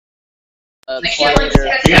Terminator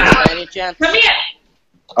by any chance?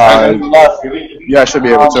 Yeah, I should be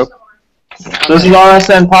able to. This is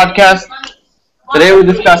RSN Podcast. Today we're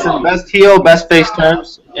discussing best heel, best face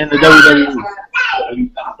turns in the WWE.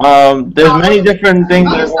 There's many different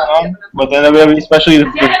things that are going on within WWE, especially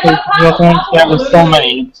the face heel turns. There's so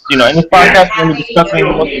many. You know, in this podcast we're going to be discussing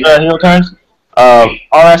most of the heel turns.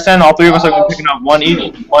 RSN, all three of us are going to be picking up one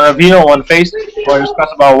each, one of heel, one face. We're going to discuss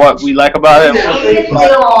about what we like about it.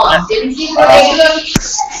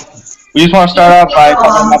 We just want to start off by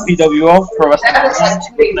talking about PWO, Pro Wrestling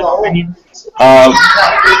Opinion.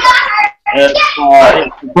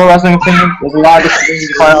 Pro Wrestling Opinion, there's a lot of different things you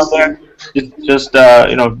can find out there. You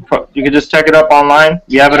can just check it up online.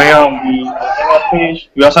 We have it here on the page.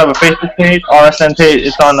 We also have a Facebook page, RSN page.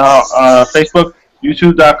 It's on Facebook.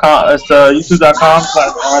 YouTube.com. It's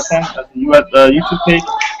YouTube.com/RSN. That's the YouTube page.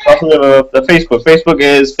 Also, we have the Facebook. Facebook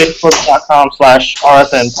is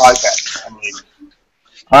Facebook.com/RSN Podcast, I believe.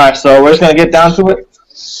 Alright, so we're just gonna get down to it.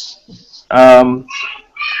 So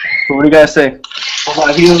what do you guys say? What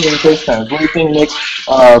about heels and face turns? What do you think makes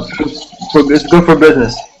it's good for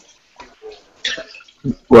business?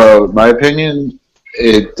 Well, my opinion,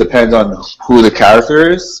 it depends on who the character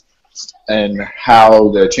is and how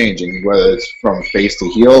they're changing, whether it's from face to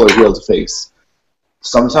heel or heel to face.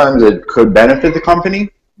 Sometimes it could benefit the company,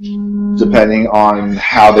 depending on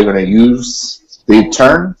how they're going to use the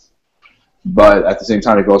turn, but at the same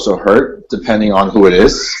time it could also hurt, depending on who it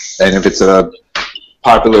is, and if it's a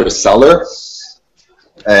popular seller,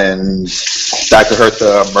 and that could hurt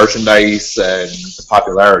the merchandise and the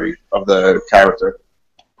popularity of the character.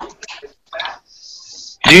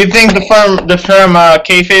 Do you think the term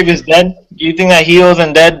kayfabe is dead? Do you think that heels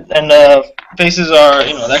and dead and faces are,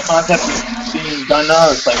 that concept is being done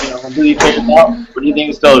now? It's like, completely figured out? Or do you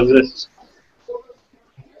think it still exists?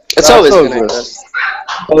 It's always going to exist.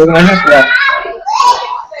 Always going to exist? Yeah.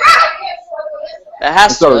 It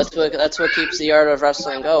has to. That's what keeps the art of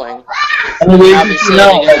wrestling going. Obviously,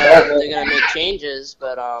 they're gonna make changes,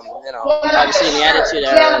 but obviously in the Attitude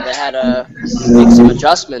Era they had to make some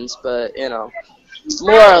adjustments, but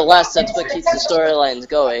more or less that's what keeps the storylines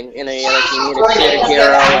going. You need a clear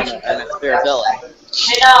hero and a clear villain.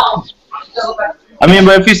 I mean,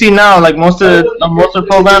 but if you see now, like most of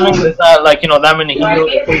programming, it's not like that many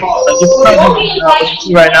heroes. Like just what you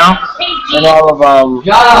see right now, and all of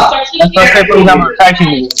that's why I say for example tag team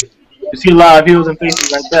movies. You see a lot of heels and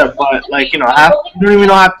faces right there, but you don't even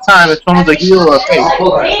know half the time if someone's a heel or a face.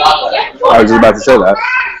 I was just about to say that.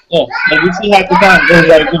 Yeah, like you see half the time, there's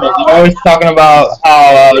they're always talking about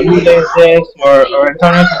how New Day is this or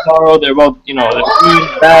Antonio Cesaro, they're both, they're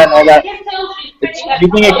good, bad, and all that. Do you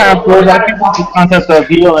think it kind of throws out people the concept of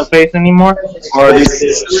heel and face anymore? Or do you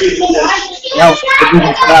think the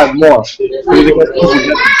business have more?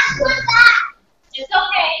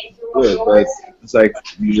 Good, but it's like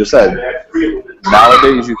you just said,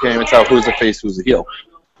 nowadays you can't even tell who's the face, who's the heel.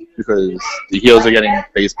 Because the heels are getting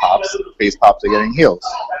face pops are getting heels.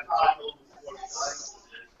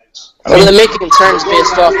 Well, they're making turns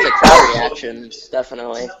based off the crowd reactions,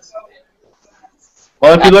 definitely.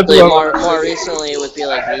 Well, if you look more recently, it would be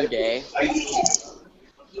like New Day.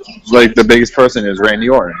 Like the biggest person is Randy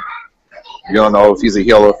Orton. You don't know if he's a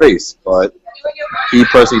heel or face, but he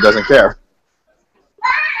personally doesn't care.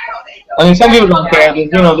 I mean, some people don't care.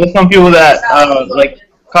 There's some people that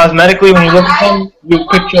cosmetically, when you look at them, you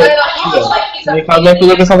picture when you cosmetically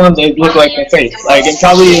look at someone, they look like their face. Like, and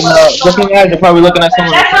probably looking at it, they're probably looking at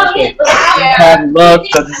someone with their face. Had looks,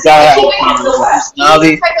 does this guy have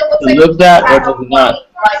personality? Does he live that, or does he not?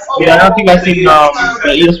 Yeah, I don't think I've seen the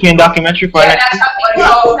ESPN documentary for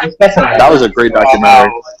NXT. That was a great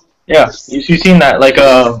documentary. Yeah, you've seen that. Like,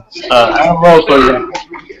 Adam Rose, for example.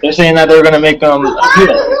 They're saying that they're going to make them a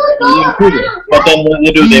heel, but then what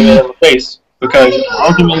they do, they made him a face. Because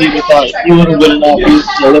ultimately they thought he wasn't good enough, he was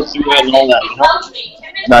going to live through it and all that,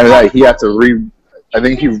 Not that, he had to I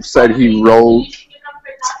think he said he wrote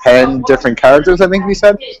 10 different characters, I think he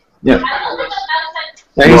said? Yeah.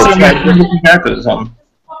 He said 10 different characters or something.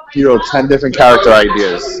 He wrote 10 different character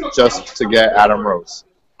ideas just to get Adam Rose.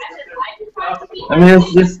 I mean,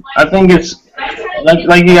 I think it's,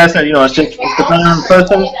 like you guys said, it's depending on the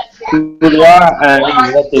person, who they are, and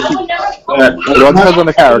what they do. It all depends on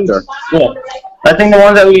the character. Yeah. I think the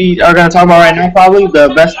ones that we are going to talk about right now, probably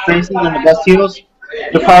the best faces and the best heels,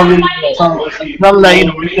 they're probably some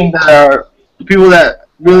that we think that are the people that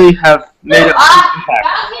really have made a big impact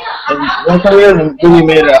in their careers and really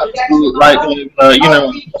made a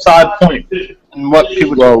side point and what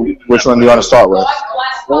people. Well, which one do you want to start with?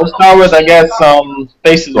 Well, let's start with, I guess,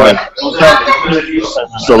 faces. Right. We'll start with the face turn.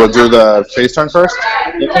 So we'll do the face turn first?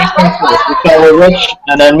 The face turn first. We'll start with Rich,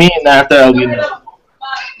 and then me, and after I'll be next.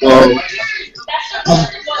 So,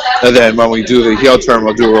 And then when we do the heel turn,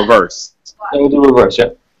 we'll do a reverse. we'll do reverse, yeah.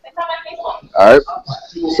 Alright?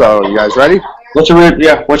 So, you guys ready? What's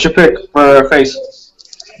your pick for face?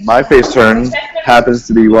 My face turn happens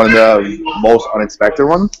to be one of the most unexpected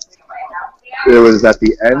ones. It was at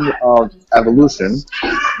the end of Evolution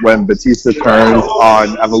when Batista turned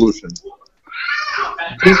on Evolution.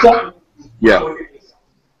 Batista? Yeah.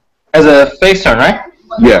 As a face turn, right?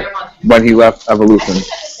 Yeah. When he left Evolution.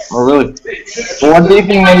 Oh, really? Well, what do you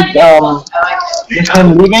think made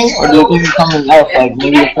him leaving, or do you think something else, like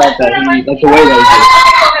maybe the fact that he, like the way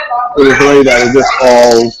that It was the way that it just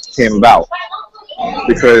all came about.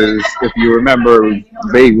 Because if you remember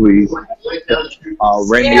vaguely,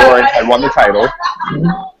 Randy Orton had won the title,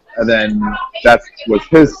 and then that was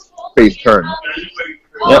his face turn.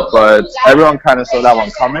 Yep. But everyone kind of saw that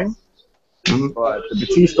one coming. But the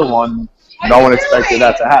Batista one, no one expected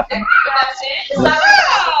that to happen.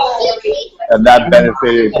 And that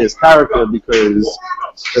benefited his character because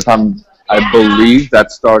I believe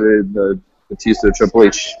that started the Batista Triple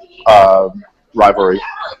H rivalry.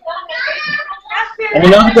 I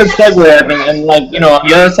mean, that was a good segue, I think, and like, you know, on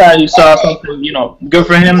the other side, you saw something, you know, good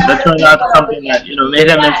for him that turned out to something that, you know, made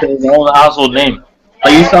him into his own household name.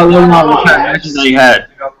 Like, you saw a little more what kind of matches that he had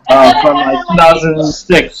from like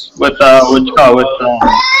 2006 with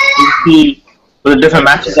with the different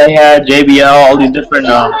matches that he had, JBL, all these different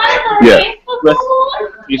with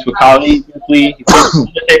Kali, Ripley,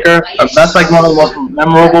 Undertaker. That's like one of the most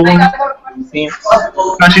memorable ones we've seen,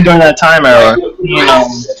 especially during that time era. You know,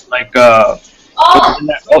 like that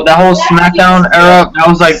whole SmackDown era. That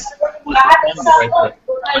was like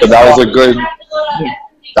But that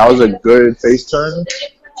was a good face turn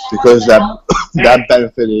because that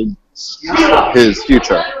benefited his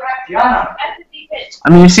future. I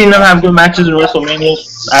mean, you've seen them have good matches in WrestleMania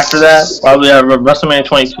after that. Probably WrestleMania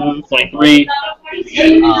 22, 23,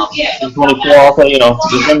 24 also, you know.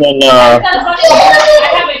 And then,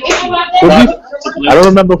 I don't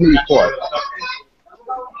remember who he fought.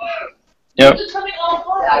 Yep.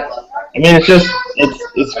 I mean,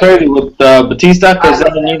 it's crazy with Batista because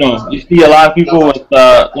then, you know, you see a lot of people with,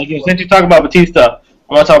 like, since you talk about Batista,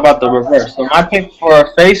 I'm going to talk about the reverse. So my pick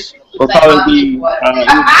for face will probably be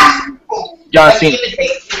John Cena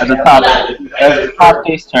as a top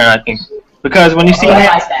face turn, I think. Because when you see him,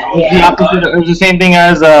 it's the opposite. It was the same thing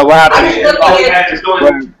as what happened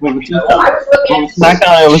with Batista. On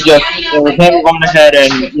SmackDown, it was him going ahead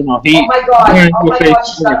and, you know, he turned into a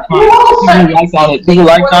face. People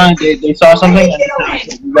liked on it. They saw something and they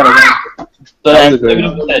said, "We gotta run." So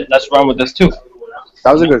then, let's run with this too.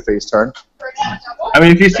 That was a good face turn. I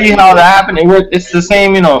mean, if you see how that happened, it's the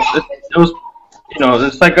same. You know, it was. You know,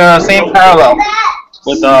 it's like a same parallel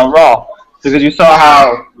with Raw, because you saw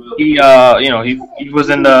how he, you know, he was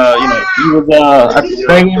in the, you know, he was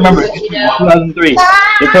I remember 2003.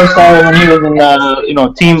 They first started when he was in you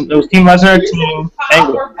know, it was Team Lesnar, Team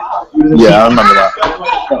Angle. Yeah, I remember that.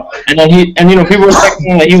 And then you know, people were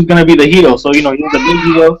expecting that he was gonna be the heel, so you know, he was a big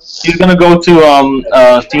heel. He was gonna go to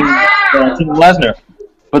Team Lesnar.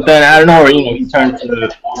 But then out of nowhere, you know, he turned to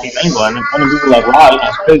Team Angle, and people were like, "Wow,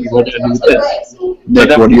 that's crazy. What did I do with this?"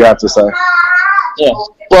 Nick, what do you have to say? Yeah.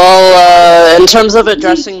 Well, in terms of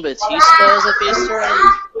addressing Batista as a face turn,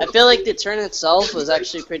 I feel like the turn itself was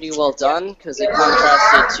actually pretty well done because it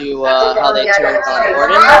contrasted to how they turned on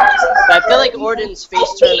Orton. But I feel like Orton's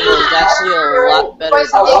face turn was actually a lot better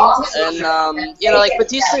done. And, you know, like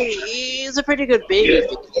Batista, he's a pretty good baby,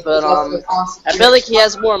 but I feel like he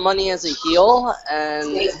has more money as a heel,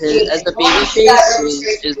 and as the baby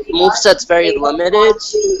face, his moveset's very limited.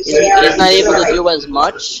 He's not able to do as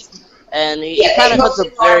much. And he kind of cuts a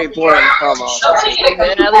very boring promo, at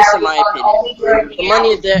least in my opinion.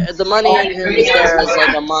 The money in him is there as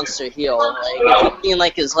like a monster heel. Like if you've seen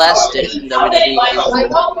like his last stint in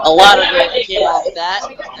WWE, a lot of it came off that,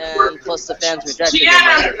 and plus the fans rejected him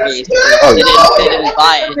as a face. They didn't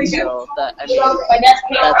buy it, so that, I mean, that's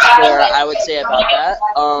what I would say about that.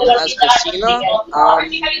 As for Cena,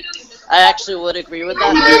 I actually would agree with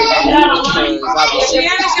that because obviously you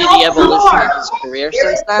see the evolution of his career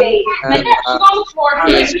since then, and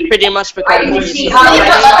he's pretty much become the face of the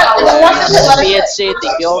company. If he had stayed the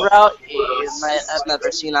heel route, he might have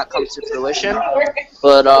never seen that come to fruition.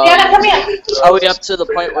 But are we up to the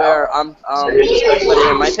point where I'm putting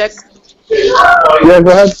in my pick? Yeah,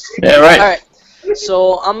 go ahead. Yeah, right. All right.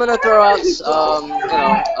 So I'm gonna throw out,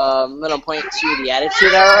 I'm gonna point to the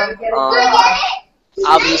Attitude Era.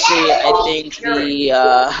 Obviously, I think the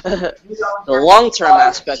the long-term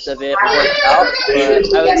aspect of it worked out, but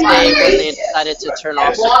I would say when they decided to turn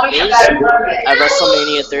off the face at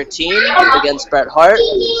WrestleMania 13 against Bret Hart,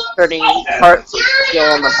 hurting Hart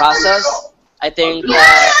heel in the process. I think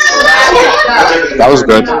That was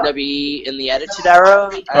good. WWE in the Attitude Era,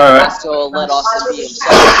 and also let Austin be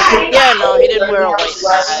himself. Yeah, no, he didn't wear a white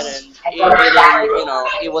hat, and he didn't,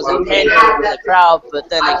 he wasn't pandering to the crowd. But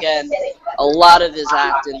then again, a lot of his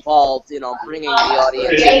act involved, bringing the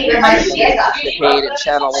audience in, participate and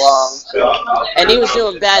chant along. And he was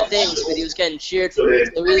doing bad things, but he was getting cheered for it.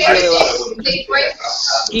 It was really like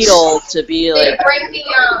heel to be like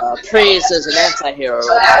praised as an anti-hero.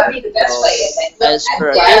 So, as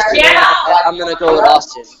for I'm gonna go with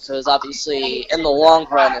Austin because obviously in the long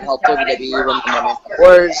run it helped WWE win the Money in the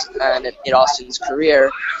Wars and it made Austin's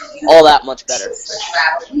career all that much better.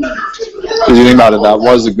 Because you think about it, that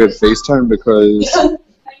was a good face turn because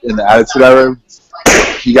in the Attitude Era,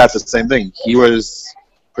 he got the same thing. He was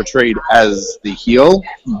portrayed as the heel,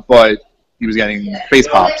 but he was getting face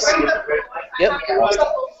pops. Yep.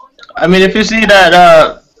 I mean, if you see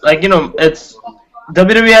that, it's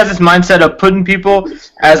WWE has this mindset of putting people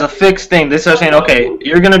as a fixed thing. They start saying, okay,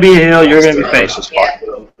 you're going to be a heel, you're going to be face.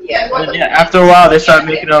 And yeah, after a while, they start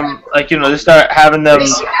making them, they start having them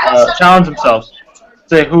challenge themselves.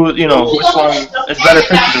 Say which one is better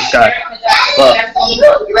fit for this guy. But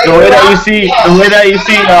the way that you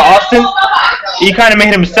see Austin, he kind of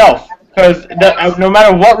made himself. Because no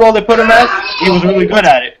matter what role they put him as, he was really good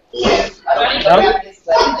at it.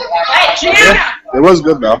 Yeah, it was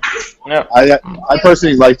good though. Yeah. I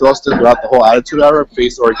personally liked Austin throughout the whole Attitude Era,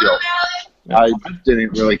 face or heel. I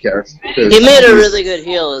didn't really care. He made a really good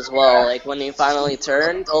heel as well, like when he finally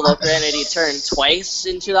turned, although granted he turned twice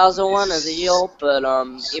in 2001 as a heel, but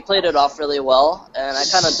he played it off really well, and I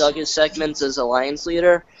kind of dug his segments as Alliance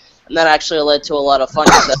leader, and that actually led to a lot of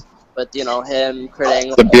funny stuff, but him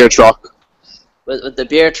creating the beer truck. With the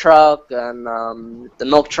beer truck and the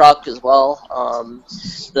milk truck as well,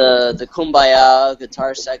 the Kumbaya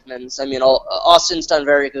guitar segments. I mean, Austin's done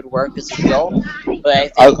very good work as a heel, but I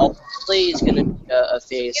think ultimately he's gonna be a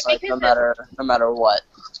face, like no matter what.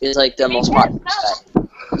 He's like the most popular guy.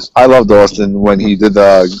 I loved Austin when he did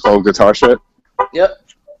the old guitar shit. Yep.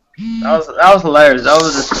 That was hilarious. That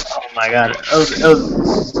was just, oh my god.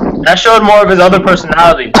 That showed more of his other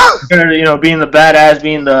personality. Being the badass,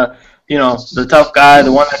 being the the tough guy,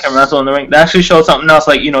 the one that can wrestle in the ring. That actually showed something else.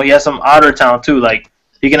 Like, he has some odder talent too. Like,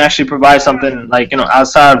 he can actually provide something like,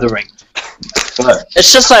 outside of the ring. But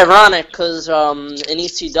it's just ironic because in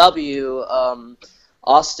ECW,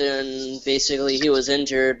 Austin basically he was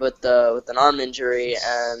injured with an arm injury,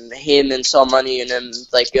 and him and saw money in him,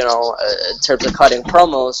 like in terms of cutting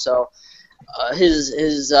promos. So his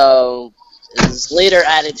later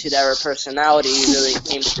Attitude Era personality really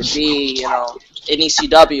came to be, in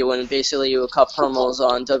ECW, when basically you would cut promos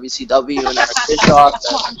on WCW and Eric Bischoff,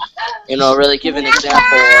 and, really give an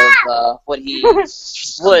example of what he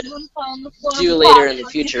would do later in the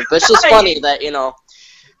future. But it's just funny that,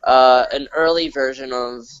 an early version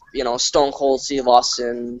of, Stone Cold Steve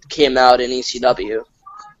Austin came out in ECW.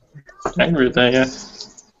 I agree with that, yeah.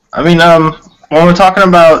 I mean, when we're talking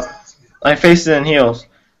about, faces and heels,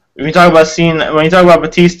 when you talk about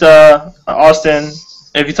Batista, Austin,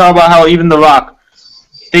 if you talk about how even The Rock,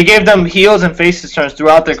 they gave them heels and faces turns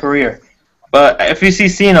throughout their career. But if you see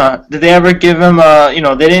Cena, did they ever give him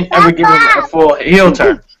they didn't ever give him a full heel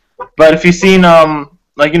turn. But if you've seen, what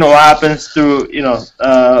happens through,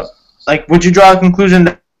 would you draw a conclusion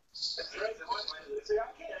that...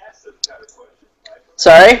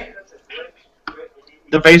 Sorry?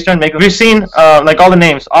 The face turn make... If you've seen, all the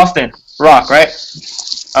names, Austin, Rock, right?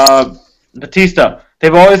 Batista,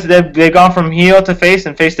 they've gone from heel to face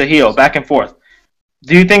and face to heel, back and forth.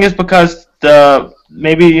 Do you think it's because the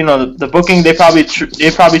booking, they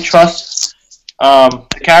probably trust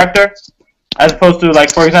the character, as opposed to,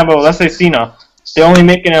 for example, let's say Cena, they're only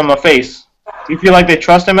making him a face. Do you feel like they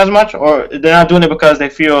trust him as much, or they're not doing it because they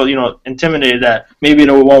feel intimidated that maybe it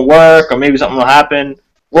won't work or maybe something will happen?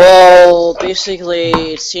 Well,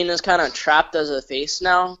 basically, Cena's kind of trapped as a face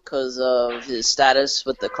now because of his status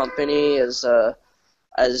with the company as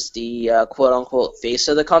the quote-unquote face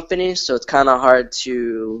of the company, so it's kind of hard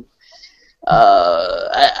to...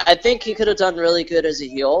 I think he could have done really good as a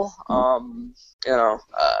heel.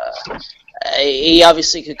 He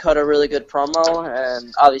obviously could cut a really good promo,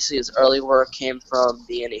 and obviously his early work came from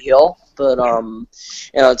being a heel, but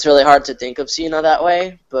you know, it's really hard to think of Cena that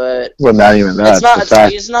way. But Well, not even that. it's not. the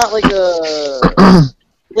fact, He's not like a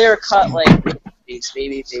clear cut like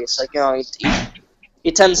baby face. Like, you know,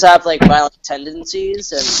 he tends to have like violent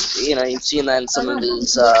tendencies, and you know, you've seen that in some of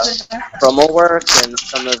his promo work and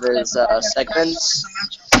some of his segments.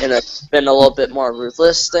 You know, been a little bit more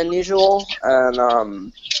ruthless than usual,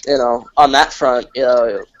 and you know, on that front, you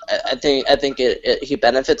know, I think he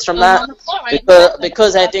benefits from that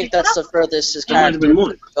because I think that's the furthest his character can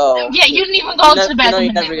go. Yeah, you didn't even go to the bathroom.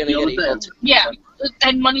 You're never gonna get equal to. Yeah,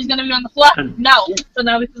 and money's gonna be on the floor. No, so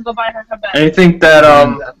now we can go buy her her bed. And you think that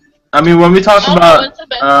I mean, when we talk about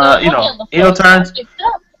you know, heel turns,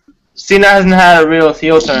 Cena hasn't had a real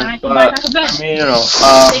heel turn, but I mean, you know,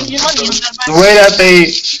 the way that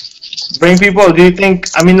they bring people, do you think,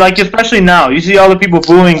 I mean, like, especially now, you see all the people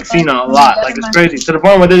booing Cena a lot, like, it's crazy, to the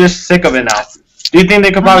point where they're just sick of it now. Do you think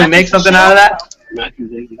they could probably make something out of that?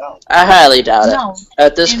 I highly doubt it.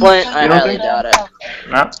 At this point, I highly doubt it.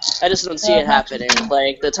 No? I just don't see it happening.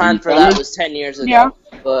 Like, the time for that was 10 years ago,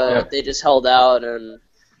 but they just held out and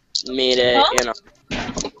made it, you know.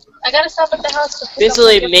 I gotta stop at the house.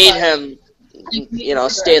 Basically made him, you know,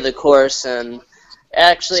 stay the course, and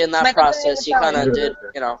actually in that process he kind of did,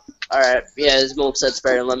 you know, alright, yeah, his moveset's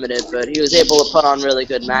very limited, but he was able to put on really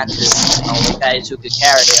good matches, you know, with guys who could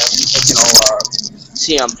carry him, like, you know,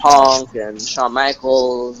 CM Punk and Shawn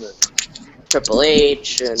Michaels and Triple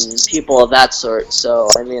H and people of that sort. So,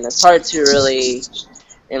 I mean, it's hard to really,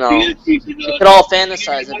 you know, we could all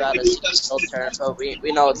fantasize about a heel turn, but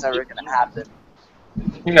we know it's never going to happen.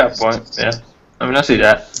 You got a point, yeah. I mean, I see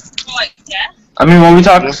that. I mean, when we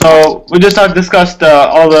talk, so we just discussed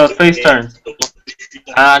all the face turns.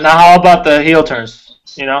 Now, how about the heel turns?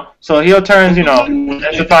 You know, so heel turns, you know,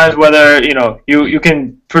 it defines whether, you know, you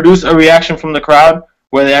can produce a reaction from the crowd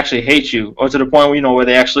where they actually hate you, or to the point where, you know, where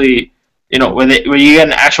they actually, you know, where you get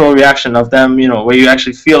an actual reaction of them, you know, where you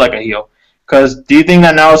actually feel like a heel. Because do you think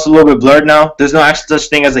that now it's a little bit blurred now? There's no actual such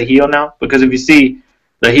thing as a heel now, because if you see,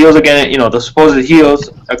 the heels are getting, you know, the supposed heels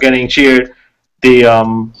are getting cheered. The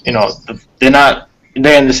you know, they're not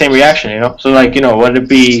getting the same reaction, you know. So, like, you know, would it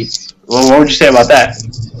be? Well, what would you say about that?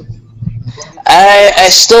 I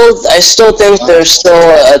still think there's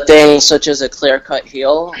still a thing such as a clear-cut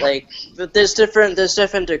heel. Like, but there's different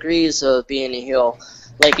degrees of being a heel.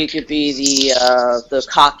 Like, it could be the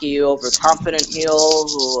cocky, overconfident heel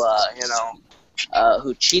who you know,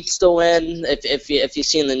 who cheats to win. If you've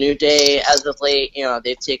seen the New Day as of late, you know,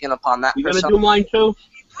 they've taken upon that. You gonna do mine too?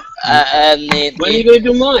 And when are you gonna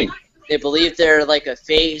do mine? They believe they're like a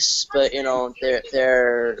face, but you know,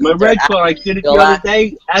 they're my red car. I did it the other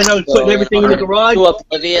day as I was putting everything in the garage. Too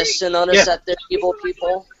oblivious to notice that they're evil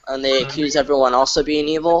people, and they accuse everyone else of being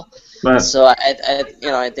evil. Right. So I think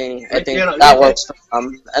that works for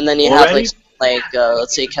them. And then you have like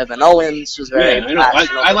let's say Kevin Owens, who's very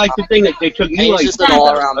passionate. I like the thing that they took me he's like just an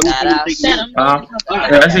all-around badass. Yeah,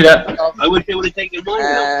 I see that. I wish they would have taken mine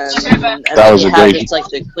out. And That was a great. it's like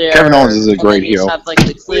the clear, Kevin Owens is a great heel. Have like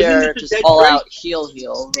the clear, just all-out heel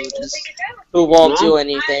who won't do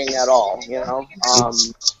anything at all. You know,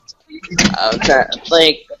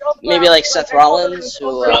 like maybe like Seth Rollins,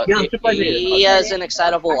 who he has an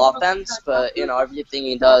excitable offense, but you know, everything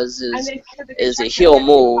he does is a heel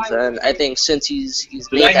move, and I think since he's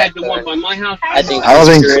made that turn, I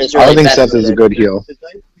don't think Seth is a good heel.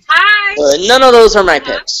 none of those are my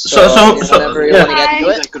picks. So whenever you want to get to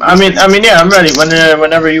it. I mean, yeah, I'm ready.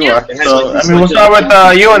 Whenever you are. So, I mean, we'll start with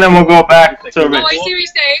you, and then we'll go back to Rich. Oh, I see what you're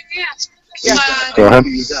saying. Yeah. Go ahead.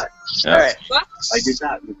 All right. I did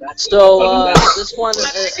that. So this one,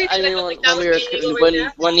 I mean,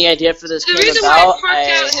 when the idea for this came about,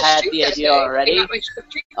 I had the idea already.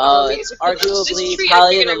 It's arguably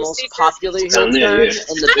probably the most popular heel turn in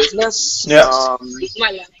the business. Yeah.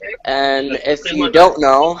 And if you don't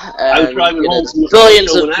know, there's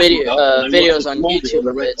billions of videos on YouTube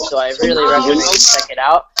of it, so I really recommend you check it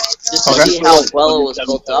out just to see how well it was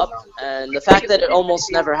built up, and the fact that it almost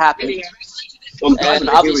never happened. And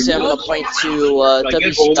obviously, I'm going to point to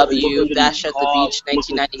WCW Bash at the Beach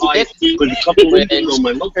 1996,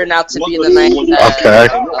 which turned out to be the night that,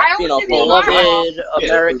 you know, beloved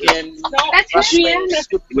American wrestling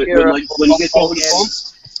superhero Hulk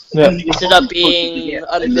Hogan ended up being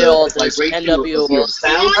unveiled as NWO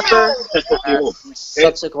member.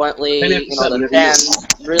 Subsequently, you know, the fans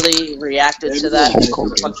really reacted to that. There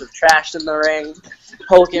was a bunch of trash in the ring.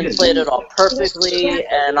 Hogan played it all perfectly,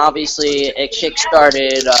 and obviously it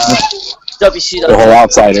kick-started WCW. The whole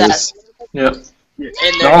Outsiders. Yep.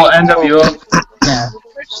 The whole NWO. Yeah.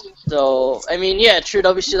 So, I mean, yeah, true,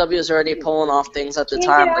 WCW is already pulling off things at the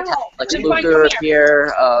time. Like Lex Luger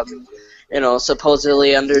appear.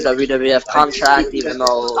 supposedly under WWF contract, even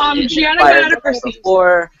though she he had a fired good them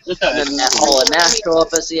before, and then that whole Nashville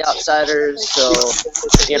up as the outsiders. So,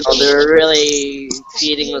 they were really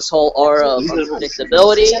feeding this whole aura of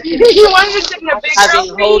unpredictability.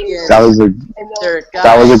 Having Hogan,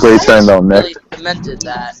 that was a great turn though, Nick. really cemented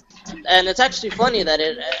that. And it's actually funny that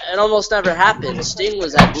it almost never happened. Sting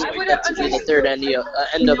was actually meant to be the third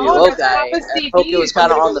NWO guy, and Hogan was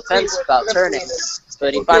kind of on the fence about turning.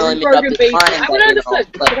 But he finally made up his mind that,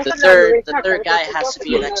 like the third guy has to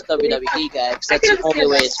be an ex-WWE guy, because that's the only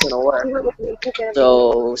way it's going to work.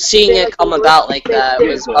 So seeing it come about like that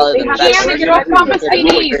was probably the best thing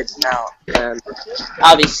that out. And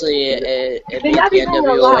obviously it made the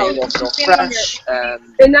NWO angle feel fresh.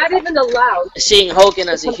 They're not even allowed. Seeing Hogan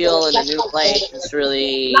as a heel in a new light has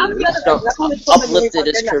really uplifted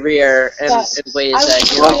his career in ways that,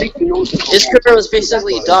 his career was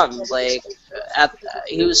basically done. Like,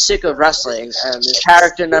 he was sick of wrestling, and his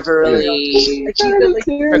character never really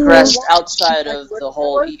progressed outside of the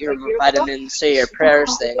whole eat your vitamins, say your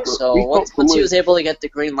prayers thing. So once he was able to get the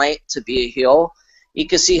green light to be a heel, you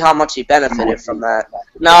could see how much he benefited from that.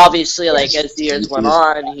 Now, obviously, like, as the years went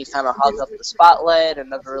on, he kind of hogged up the spotlight and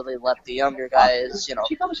never really let the younger guys,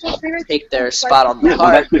 take their spot on the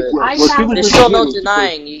card. But there's still no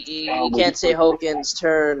denying, you can't say Hogan's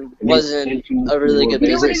turn wasn't a really good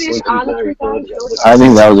business decision. I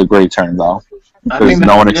think that was a great turn though, because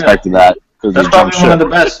no one expected that. That's probably one of the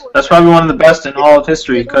best. That's probably one of the best in all of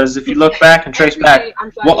history. Because if you look back and trace back,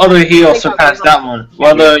 what other heel surpassed that one?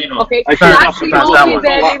 What other, surpassed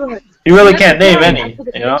that one? You really can't name any.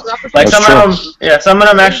 Like some of them, some of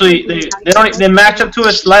them actually they match up to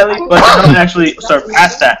it slightly, but they don't actually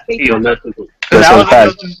surpass that heel. Because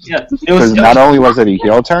not only was it a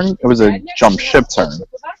heel turn, it was a jump ship turn.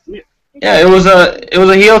 Yeah, it was a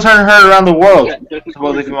heel turn heard around the world.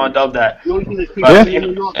 Suppose if you want to dub that. But,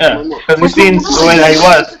 because we've seen the way that he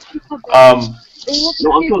was.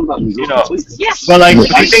 But like, do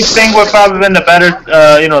you think Sting would probably been the better,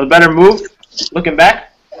 the better move, looking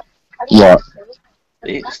back? What?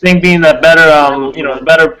 Sting being the better, the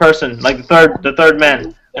better person, like the third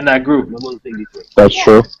man in that group. That's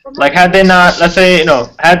true. Like, had they not, let's say,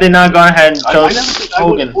 had they not gone ahead and chose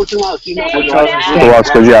Hogan. Who else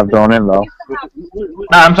could you have thrown in, though?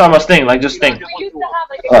 Nah, I'm talking about Sting, like, just Sting.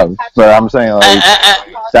 Oh, but I'm saying, like,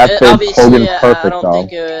 that fits Hogan perfect, I don't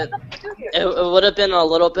think it would have been a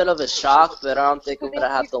little bit of a shock, but I don't think it would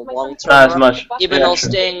have had the long term. Not as much. Even though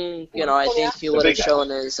Sting, I think he would have shown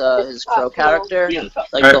his Crow character,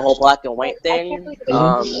 like the whole black and white thing.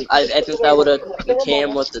 I think that would have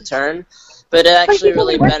came with the turn. But it actually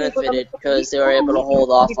really benefited because they were able to hold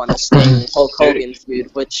off on a Sting Hulk Hogan feud,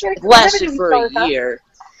 which lasted for a year.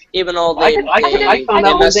 Even though they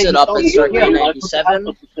messed it up in Starrcade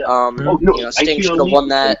 '97, Sting should have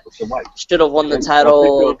won the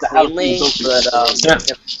title cleanly, but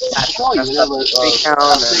messed up the 3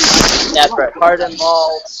 count and had Bret Hart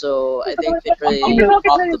involved, so I think they really off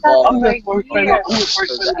the ball.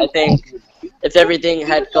 I think if everything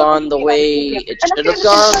had gone the way it should have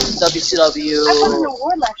gone, WCW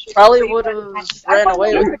probably would have ran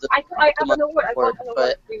away with the money award,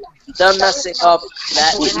 but them messing up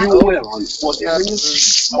that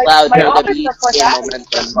allowed WWE to gain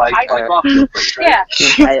momentum. I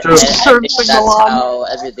think that's how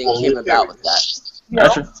everything came about with that.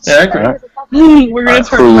 Gotcha. Yeah, I agree. We're gonna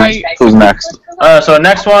turn right. Who's next? So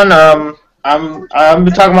next one, I'm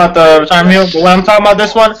talking about the retirement heel, but when I'm talking about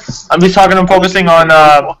this one, I'm focusing on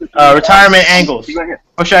retirement angles.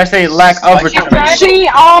 Or should I say lack of retirement? See,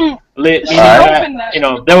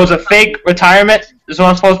 there was a fake retirement. This is what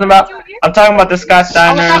I'm talking about. I'm talking about the Scott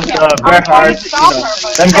Steiners, Bret Hart,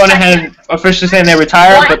 them going ahead and officially saying they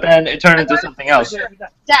retired, but then it turned into something else. The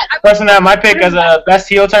person that I might pick as a best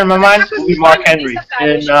heel turn in my mind would be Mark Henry.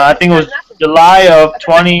 And I think it was July of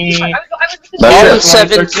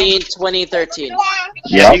 2017, 2013.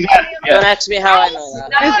 Yeah. Don't ask me how I know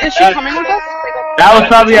that. Is she coming with us? That was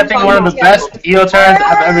probably, I think, one of the best heel turns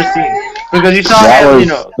I've ever seen. Because you saw him,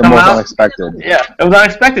 the most unexpected. Yeah, it was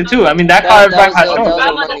unexpected too. I mean, that caught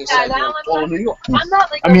everybody's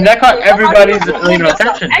I mean, that caught everybody's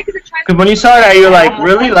attention. Because when you saw that, you're like,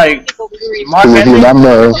 really, like, Mark Henry?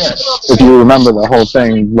 If you remember the whole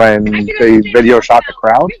thing when they video shot the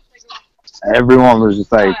crowd, everyone was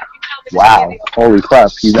just like, wow, holy crap,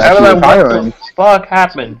 he's actually retiring. What the fuck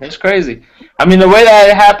happened? It's crazy. I mean, the way that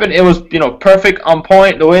it happened, it was, perfect, on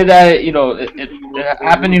point. The way that, it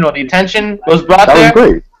happened, the attention was brought there.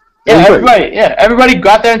 That was great. Everybody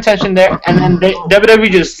got their attention there, and then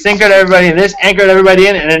WWE just sinkered everybody in this, anchored everybody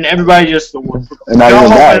in, and then everybody just and not even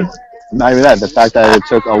that. not even that, the fact that it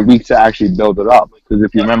took a week to actually build it up. Because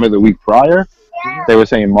if you remember the week prior, they were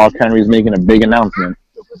saying Mark Henry's making a big announcement.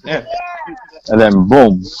 Yeah. And then,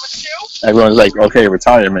 boom, everyone's like, okay,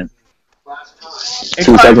 retirement.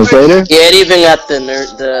 2 seconds later? Yeah, it even got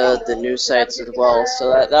the news sites as well,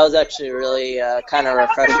 so that was actually really kind of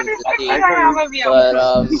refreshing to see.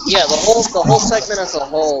 But yeah, the whole segment as a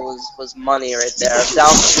whole was money right there,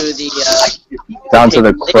 down to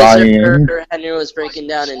the crying. Henry was breaking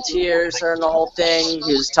down in tears during the whole thing.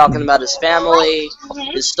 He was talking about his family,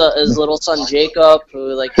 his little son Jacob,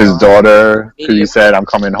 who his daughter, because he said, "I'm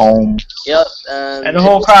coming home." Yep. And the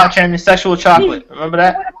whole crowd chanting "sexual chocolate." Remember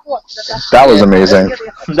that? That was amazing.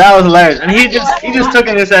 That was hilarious, and he just took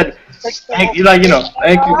it and said, thank you, thank you,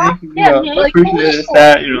 appreciate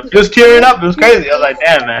that, just tearing up. It was crazy. I was like,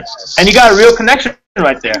 damn, man. And you got a real connection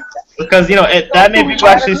right there, because that made people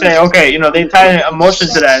actually say, okay, they tied emotion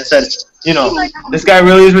to that and said, this guy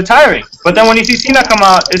really is retiring. But then when you see Cena come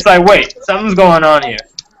out, it's like, wait, something's going on here.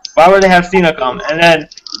 Why would they have Cena come? And then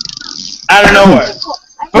out of nowhere,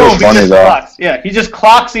 boom, he just clocks. Yeah, he just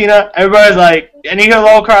clocks Cena. Everybody's like, and you hear the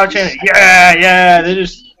whole crowd chanting, yeah.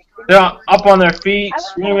 They're up on their feet,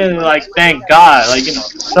 screaming like, thank God,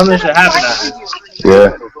 something should happen out of this.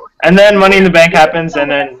 Yeah. And then Money in the Bank happens, and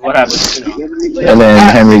then what happens? And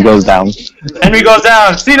then Henry goes down. Henry goes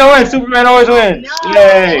down. Cena wins. Superman always wins.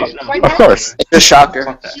 Yay! Of course. It's a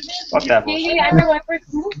shocker. Fuck that bullshit.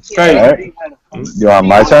 It's crazy. Alright. You want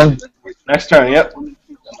my turn? Next turn. Yep.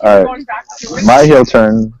 Alright. My heel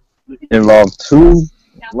turn involved 2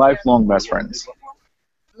 lifelong best friends.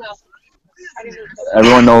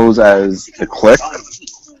 Everyone knows as the Click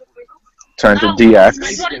turned to DX.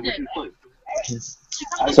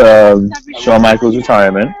 To Shawn Michaels'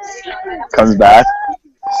 retirement, comes back,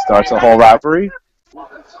 starts a whole rivalry.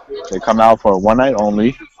 They come out for one night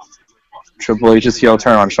only. Triple H's heel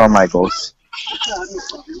turn on Shawn Michaels.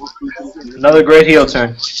 Another great heel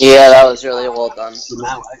turn. Yeah, that was really well done.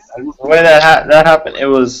 The way that happened, it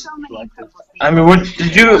was. I mean, what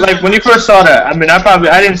did you like when you first saw that? I mean, I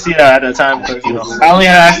didn't see that at the time because I only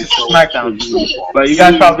had access to SmackDown. But you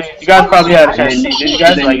guys probably had a chance to see. Did you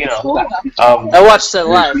guys I watched it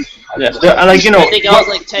live. Yeah, I think I was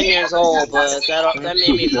like 10 years old, but that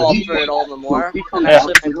made me fall for it all the more. And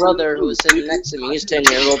actually, my brother, who was sitting next to me, he's 10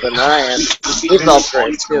 years older than I am, he fell for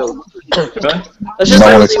it too. It's just no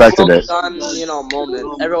one really expected it. Done,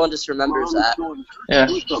 moment. Everyone just remembers that. Yeah.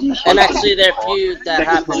 And actually, their feud that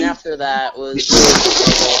happened after that was really,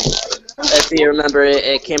 if you remember,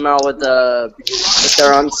 it came out with their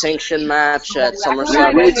unsanctioned match at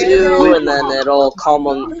SummerSlam 2, and then it all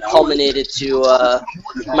culminated to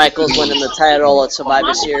Michaels winning the title at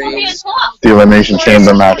Survivor Series. The Elimination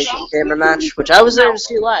Chamber match. Which I was there to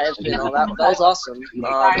see live. That was awesome.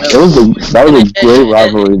 That was a great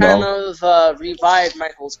rivalry, though. though. Kind of revived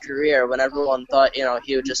Michaels' career when everyone thought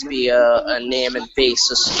he would just be a name and face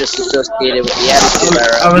just associated with the Attitude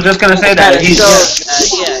Era. I was just gonna say that.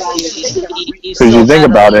 Because you think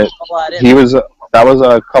about it, that was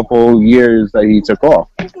a couple years that he took off.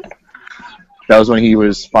 That was when he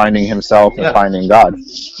was finding himself and finding God.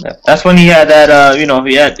 Yeah. That's when he had that,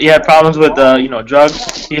 he had problems with,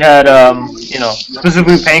 drugs. He had,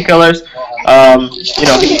 specifically painkillers.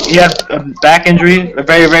 He had a back injury, a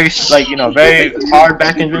very, very, very hard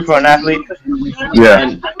back injury for an athlete.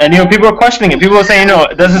 Yeah. And people were questioning it. People were saying,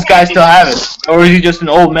 does this guy still have it? Or is he just an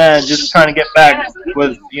old man just trying to get back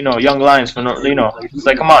with, young lions for it's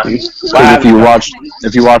like, come on. If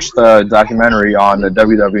you watch the documentary on the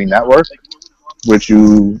WWE Network, which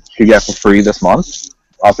you could get for free this month,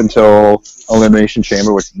 up until Elimination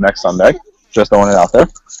Chamber, which is next Sunday. Just throwing it out there.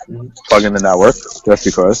 Plug in the network, just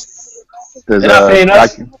because. There's it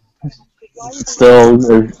gets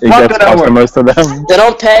customers to them. They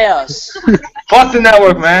don't pay us. Fuck the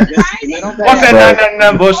network, man. Fuck that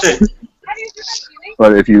 999 bullshit.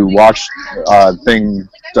 But if you watch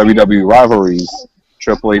WWE rivalries,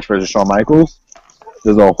 Triple H versus Shawn Michaels,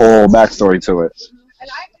 there's a whole backstory to it.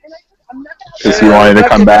 Because he wanted to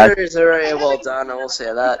come back. It's very well done, I will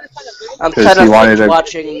say that. I'm kind of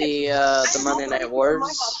watching the Monday Night Wars.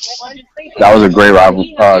 That was a great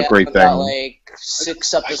great thing. About,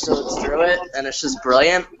 6 episodes through it, and it's just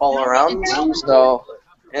brilliant all around. So,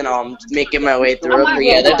 I'm making my way through it. But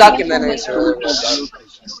yeah, their documentaries are really well done.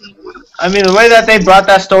 I mean, the way that they brought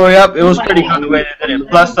that story up, it was pretty good the way they did it.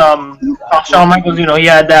 Plus, Shawn Michaels, he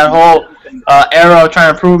had that whole era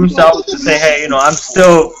trying to prove himself to say, hey, I'm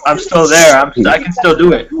still there. I can still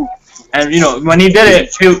do it. And when he did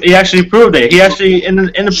it, he actually proved it. He actually in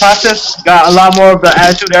the process got a lot more of the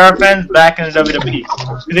Attitude Era fans back in the WWE.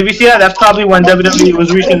 Because if you see that, that's probably when WWE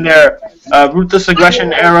was reaching their ruthless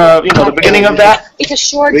aggression era. The beginning of that. It's a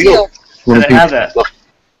short deal. And they have that.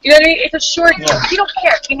 You know what I mean? It's a short deal. He don't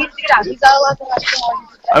care. He needs to get out. He's not allowed to have more.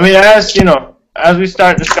 I mean, as we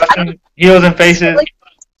start discussing heels and faces,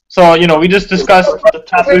 so we just discussed the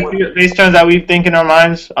top 3 face turns that we think in our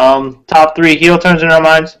minds. Top 3 heel turns in our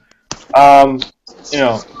minds. I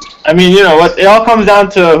mean, what it all comes down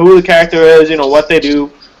to who the character is, what they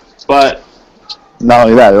do, but not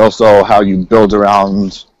only that, also how you build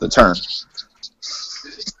around the turn.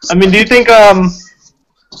 I mean, do you think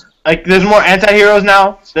like there's more anti-heroes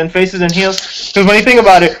now than faces and heels? Because when you think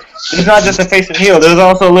about it, it's not just a face and heel. There's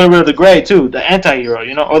also a little bit of the gray too, the anti-hero,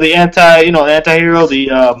 or the anti-hero,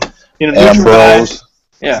 the Ambrose.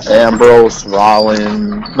 Yeah. Ambrose,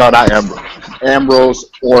 Rollins. No, not Ambrose. Ambrose,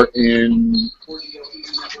 Orton.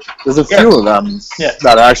 There's a few of them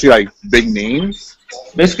that are actually like big names.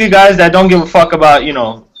 Basically, guys that don't give a fuck about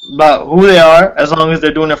about who they are, as long as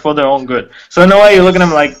they're doing it for their own good. So in a way, you're looking at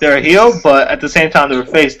them like they're a heel, but at the same time, they're a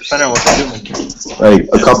face, depending on what they're doing. Like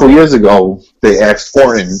a couple years ago, they asked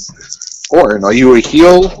Orton, are you a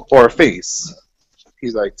heel or a face?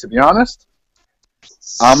 He's like, to be honest,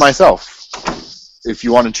 I'm myself. If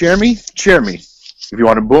you want to cheer me, cheer me. If you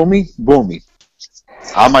want to boo me, boo me.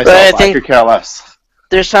 I'm myself. I could care less.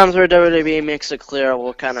 There's times where WWE makes it clear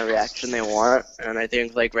what kind of reaction they want, and I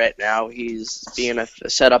think like right now he's being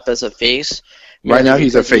set up as a face. Right now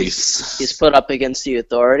he's a face. He's put up against the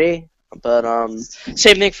Authority, but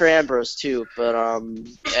same thing for Ambrose too. But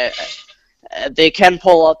they can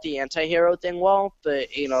pull off the anti-hero thing well, but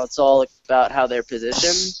it's all about how they're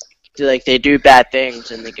positioned. Like they do bad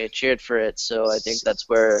things and they get cheered for it, so I think that's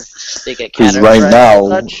where they get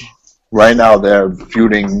categorized. Right now they're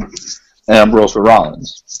feuding Ambrose with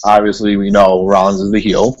Rollins. Obviously, we know Rollins is the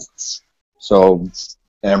heel, so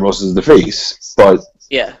Ambrose is the face. But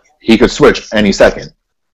yeah, he could switch any second.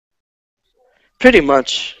 Pretty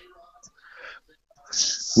much.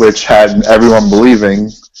 Which had everyone believing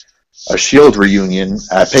a Shield reunion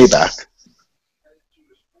at Payback.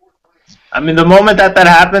 I mean, the moment that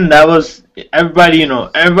happened, that was everybody.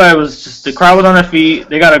 Everybody was just the crowd was on their feet.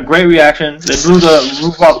 They got a great reaction. They blew the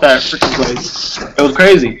roof off that freaking place. It was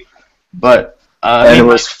crazy. But and it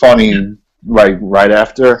was funny, right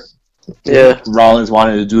after. Yeah. Rollins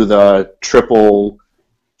wanted to do the triple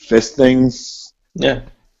fist thing. Yeah.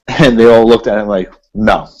 And they all looked at him like,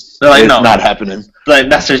 no. They're like, it's no. not happening. Like,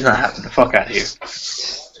 that's just not happening. Fuck out of here.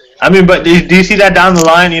 I mean, but do you see that down the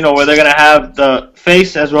line, where they're going to have the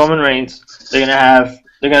face as Roman Reigns, they're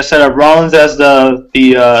going to set up Rollins as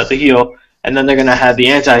the heel, and then they're going to have the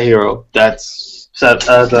anti-hero that's set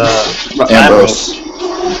as Ambrose.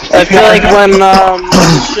 I feel like when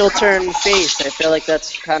Shield turned face, I feel like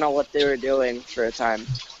that's kind of what they were doing for a time.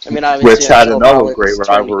 I mean, obviously, which had another great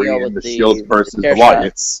rivalry in the Shield versus the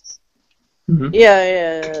Wyatts. Mm-hmm.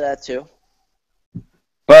 Yeah, that too.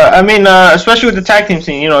 But I mean, especially with the tag team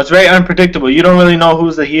scene, it's very unpredictable. You don't really know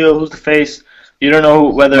who's the heel, who's the face. You don't know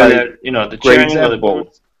whether they're, the cheering or the booing.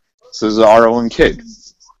 Cesaro and Kid.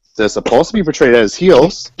 They're supposed to be portrayed as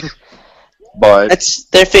heels, but it's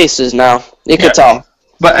their faces now. You can tell.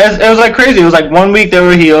 But it was like crazy. It was like 1 week they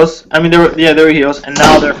were heels. I mean, they were heels, and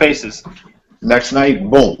now they're faces. Next night,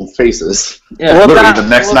 boom, faces. Yeah, literally the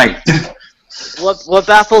next night. What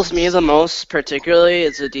baffles me the most, particularly,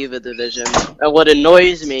 is the Diva division. And what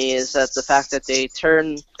annoys me is that the fact that they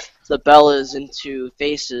turn the Bellas into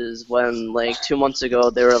faces when, like, 2 months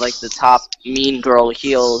ago they were like the top mean girl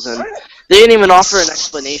heels, and they didn't even offer an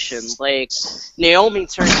explanation. Like, Naomi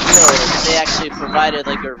turned heel, they actually provided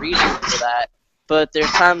like a reason for that. But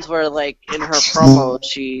there's times where, like, in her promo,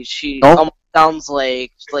 she almost sounds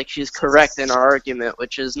like she's correct in her argument,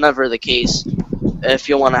 which is never the case. If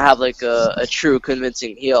you want to have, like, a true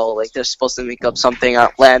convincing heel, like, they're supposed to make up something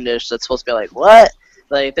outlandish that's supposed to be like, what?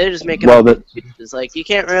 Like, they're just making up excuses. Like, you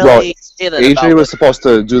can't really say that AJ was supposed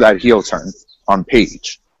to do that heel turn on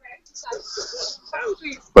Paige.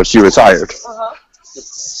 But she retired.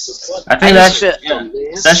 I think that should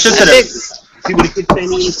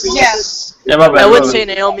Yeah. I would say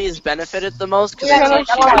Naomi's benefited the most because she's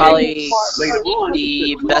probably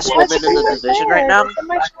the best woman in the division right now,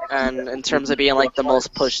 and in terms of being like the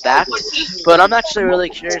most pushed act. But I'm actually really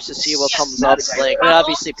curious to see what comes up. Like,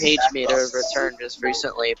 obviously Paige made her return just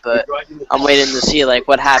recently, but I'm waiting to see like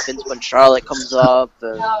what happens when Charlotte comes up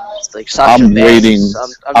and like Sasha Banks.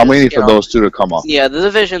 I'm waiting for those two to come up. Yeah, the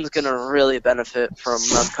division's gonna really benefit from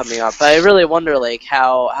them coming up. I really wonder like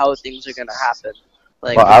how things are gonna happen.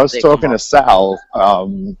 Like, I was talking to Sal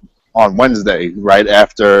on Wednesday, right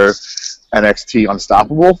after NXT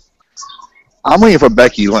Unstoppable. I'm waiting for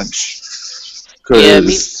Becky Lynch. I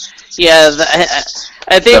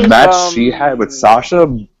think the match she had with Sasha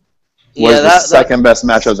was the second best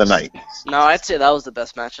match of the night. No, I'd say that was the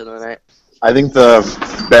best match of the night. I think the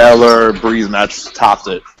Balor Breeze match topped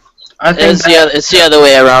it. I think it's the other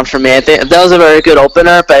way around for me. I think that was a very good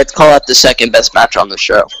opener, but I'd call that the second best match on the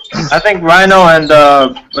show. I think Rhino and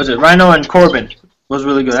Rhino and Corbin was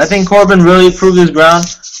really good. I think Corbin really proved his ground.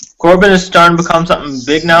 Corbin is starting to become something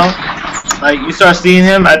big now. Like, you start seeing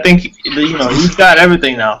him, I think, he's got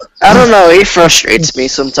everything now. I don't know, he frustrates me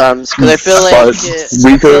sometimes, because I feel like,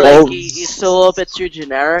 he's still a little bit too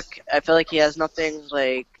generic. I feel like he has nothing,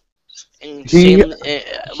 like, insane,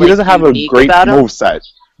 he doesn't have a great moveset.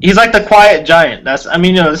 He's like the quiet giant.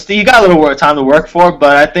 He got a little time to work for,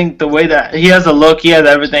 but I think the way that he has a look, he has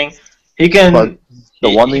everything. He can... But the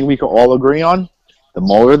one thing we can all agree on, the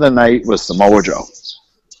motor of the night was Samoa Joe.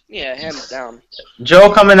 Yeah, hands down.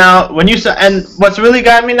 Joe coming out and what's really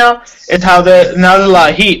got me now is how there's a lot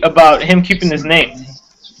of heat about him keeping his name.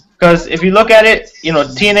 Because if you look at it,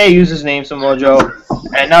 TNA uses his name Samoa Joe,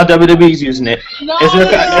 and now WWE's using it. Is there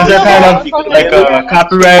kind of like a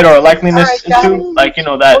copyright or a likeliness issue, like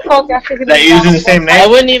that you're using the same name? I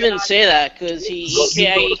wouldn't even say that because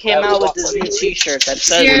he came out with this new T-shirt that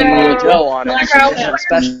says Samoa Joe on it,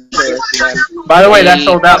 specialist. And by the way, that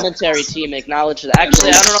sold out. The commentary team acknowledged that.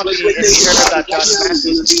 Actually, I don't know if you heard about Josh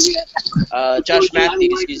Matthews. Josh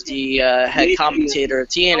Matthews, he's the head commentator of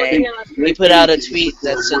TNA. He put out a tweet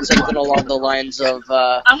that said something along the lines of,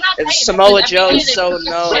 if Samoa Joe is so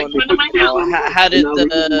known, how did the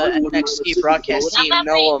NXT broadcast team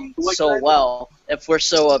know him so well if we're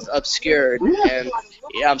so obscured? And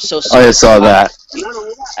yeah, I'm so sorry. I saw that.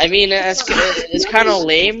 I mean, it's kind of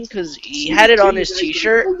lame because he had it on his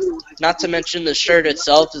T-shirt. Not to mention the shirt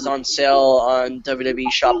itself is on sale on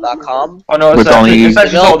WWEshop.com. Oh no, it's actually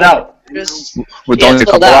sold out. With only a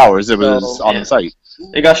couple hours, it was on the site.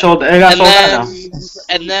 It got sold out now.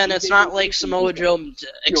 And then it's not like Samoa Joe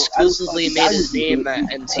exclusively made his name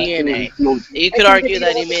in TNA. You could argue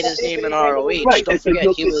that he made his name in ROH. Don't forget,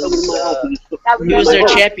 he was their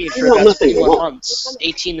champion for about 21 months,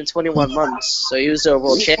 18 to 21 months. So he was their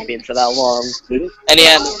world champion for that long. And he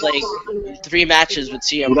had like 3 matches with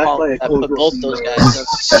CM Punk that put both those guys up.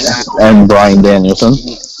 And Bryan Danielson.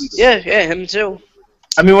 Yeah, him too.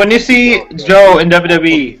 I mean, when you see Joe in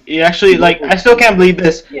WWE, you actually, I still can't believe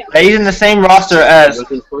this, that he's in the same roster as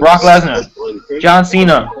Brock Lesnar, John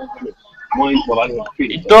Cena.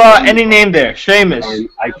 You throw out any name there, Sheamus,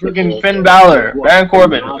 freaking Finn Balor, Baron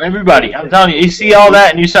Corbin, everybody. I'm telling you, you see all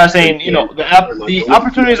that and you start saying, the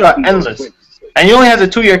opportunities are endless. And he only has a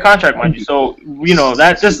 2-year contract, mind you, so,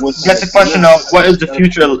 that just gets the question of what is the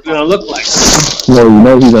future going to look like.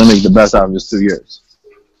 Well, he's going to make the best out of his 2 years.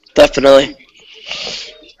 Definitely.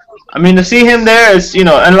 I mean, to see him there is, and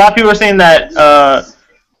a lot of people are saying that,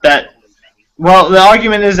 well, the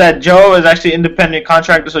argument is that Joe is actually an independent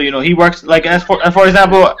contractor, so, he works, like, for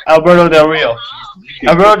example, Alberto Del Rio.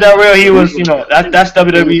 Alberto Del Rio, he was, that's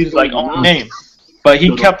WWE's, own name. But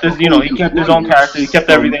he kept his, he kept his own character, he kept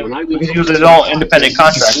everything, because he was his own independent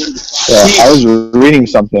contractor. Yeah, I was reading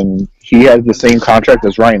something, he has the same contract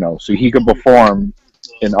as Rhino, so he could perform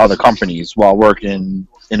in other companies while working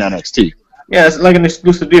in NXT. Yeah, it's like an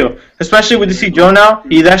exclusive deal. Especially with DC Joe now,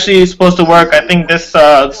 he's actually supposed to work, I think, this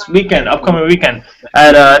upcoming weekend,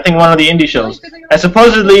 at, I think, one of the indie shows. And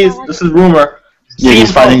supposedly, this is rumor. Yeah,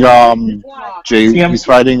 he's fighting, he's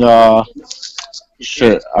fighting,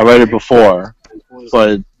 shit, I read it before,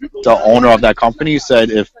 but the owner of that company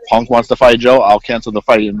said if Punk wants to fight Joe, I'll cancel the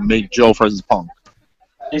fight and make Joe versus Punk.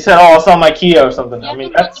 He said, "Oh, I'll sell my Kia or something." I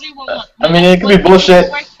mean, it could be bullshit.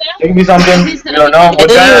 It could be something. We don't know. But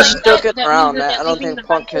he's still getting around. I don't think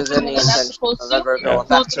Punk has any intention of ever going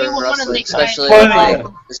back to wrestling, especially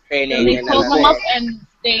with his training and MMA.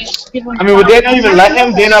 I mean, would they not even let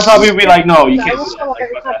him? They'd not probably be like, "No, you can't." So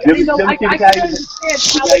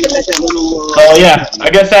yeah, I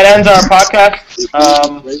guess that ends our podcast.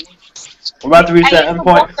 We're about to reach that end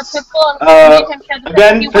point.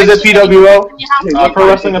 Again, visit PWO, Pro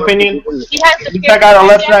Wrestling Opinion. You can check out our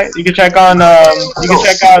website. You can check out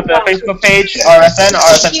the Facebook page, RSN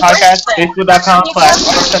Podcast,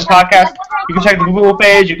 Facebook.com/RSN Podcast. You can check the Google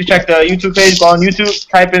page. You can check the YouTube page. Go on YouTube,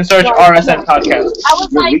 type in search RSN Podcast.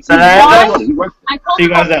 See you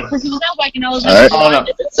guys then. All right.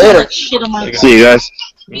 Later. See you guys.